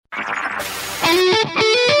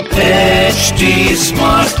HD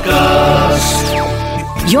Smartcast.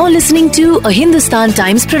 You're listening to a Hindustan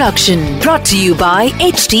Times production brought to you by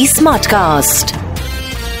HD Smartcast.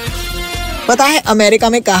 पता है America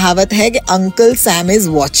में कहावत है कि अंकल सैम इज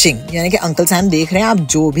वॉचिंग, यानी कि अंकल सैम देख रहे हैं आप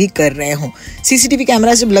जो भी कर रहे हो। सीसीटीवी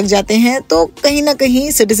कैमरा जब लग जाते हैं तो कहीं ना कहीं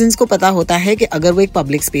सिटीजन्स को पता होता है कि अगर वो एक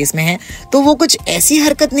पब्लिक स्पेस में है तो वो कुछ ऐसी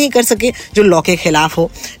हरकत नहीं कर सके जो लॉ के खिलाफ हो।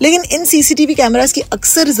 लेकिन इन सीसीटीवी कैमरास की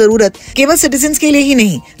अक्सर जरूरत केवल सिटीजन्स के लिए ही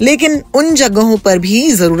नहीं, लेकिन उन जगहों पर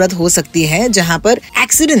भी जरूरत हो सकती है जहां पर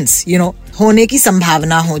एक्सीडेंट्स होने की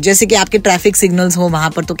संभावना हो। जैसे कि आपके ट्रैफिक सिग्नल्स हो, वहां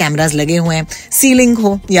पर तो कैमरास लगे हुए हैं। सीलिंग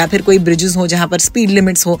हो या फिर कोई ब्रिजेस हो जहां पर स्पीड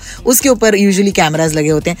लिमिट्स हो, उसके ऊपर यूजुअली कैमरास लगे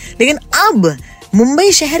होते हैं। लेकिन अब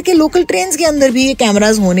मुंबई शहर के लोकल ट्रेन्स के अंदर भी ये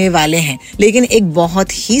कैमरास होने वाले हैं, लेकिन एक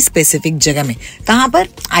बहुत ही स्पेसिफिक जगह में। कहां पर,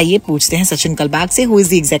 आइए पूछते हैं सचिन कलबाग से, who is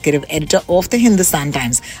the executive editor of the Hindustan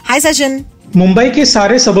times. हाय सचिन। मुंबई के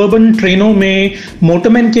सारे सबर्बन ट्रेनों में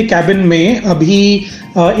मोटरमैन के कैबिन में अभी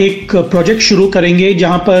एक प्रोजेक्ट शुरू करेंगे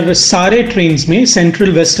जहां पर सारे ट्रेन्स में,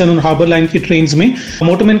 सेंट्रल, वेस्टर्न और हार्बर लाइन की ट्रेन्स में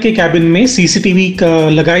मोटरमैन के कैबिन में सीसीटीवी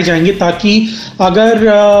लगाए जाएंगे, ताकि अगर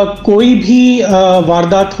कोई भी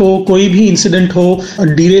वारदात हो, कोई भी इंसिडेंट हो,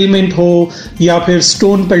 डिरेलमेंट हो या फिर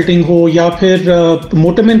स्टोन पेल्टिंग हो या फिर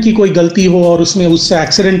मोटरमैन की कोई गलती हो और उससे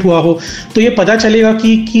एक्सीडेंट हुआ हो, तो ये पता चलेगा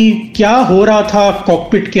कि क्या हो रहा था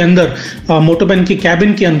कॉकपिट के अंदर, मोटरमैन के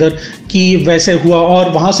कैबिन के अंदर, कि वैसे हुआ। और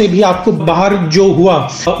वहां से भी आपको बाहर जो हुआ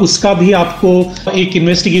उसका भी आपको एक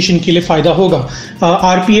इन्वेस्टिगेशन के लिए फायदा होगा।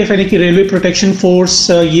 आरपीएफ यानी कि रेलवे प्रोटेक्शन फोर्स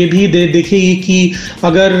ये भी देखेगी कि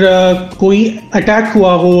अगर कोई अटैक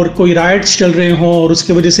हुआ हो और कोई राइट्स चल रहे हो और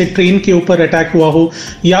उसके वजह से ट्रेन के ऊपर अटैक हुआ हो,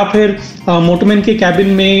 या फिर मोटरमैन के कैबिन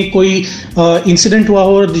में कोई इंसिडेंट हुआ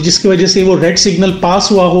हो जिसकी वजह से वो रेड सिग्नल पास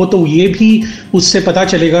हुआ हो, तो ये भी उससे पता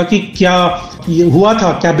चलेगा कि क्या ये हुआ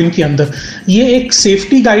था कैबिन के अंदर। ये एक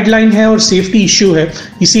सेफ्टी गाइडलाइन है और सेफ्टी इश्यू है।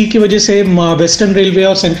 इसी की वजह से वेस्टर्न रेलवे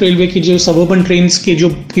और सेंट्रल रेलवे की जो सबअर्बन ट्रेन्स की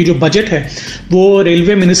जो बजट है वो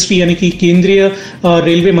रेलवे मिनिस्ट्री यानी कि केंद्रीय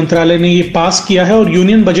रेलवे मंत्रालय ने ये पास किया है, और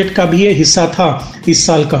यूनियन बजट का भी ये हिस्सा था इस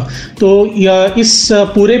साल का। तो इस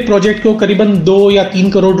पूरे प्रोजेक्ट को करीबन 2 या 3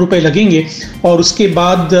 करोड़ रुपए लगेंगे, और उसके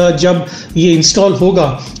बाद जब ये इंस्टॉल होगा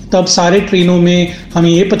तब सारे ट्रेनों में हमें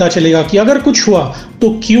ये पता चलेगा कि अगर कुछ हुआ तो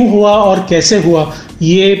क्यों हुआ और कैसे हुआ,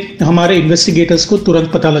 ये हमारे इन्वेस्टिगेटर्स को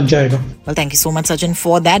तुरंत पता लग जाएगा। Well, thank you so much Sachin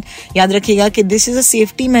for that. याद रखिएगा कि this is a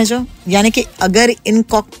safety major, यानी कि अगर इन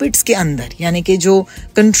कॉकपिट्स के अंदर, यानी कि जो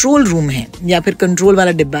कंट्रोल रूम है या फिर कंट्रोल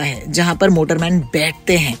वाला डिब्बा है जहां पर मोटरमैन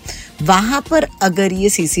बैठते हैं, वहां पर अगर ये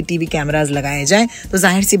सीसीटीवी कैमरास लगाए जाएं तो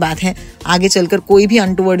जाहिर सी बात है आगे चलकर कोई भी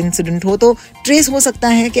अनटूवर्ड इंसिडेंट हो तो ट्रेस हो सकता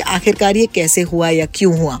है कि आखिरकार ये कैसे हुआ या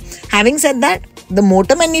क्यों हुआ। Having said that, the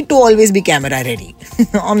motormen need to always be camera ready.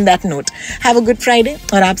 On that note, have a good Friday,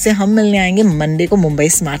 और आपसे हम मिलने आएंगे मंडे को मुंबई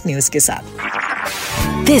स्मार्ट न्यूज के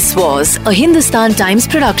साथ। This was a Hindustan Times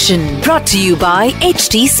production brought to you by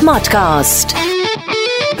HD Smartcast.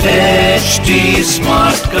 HD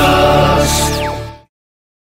Smartcast.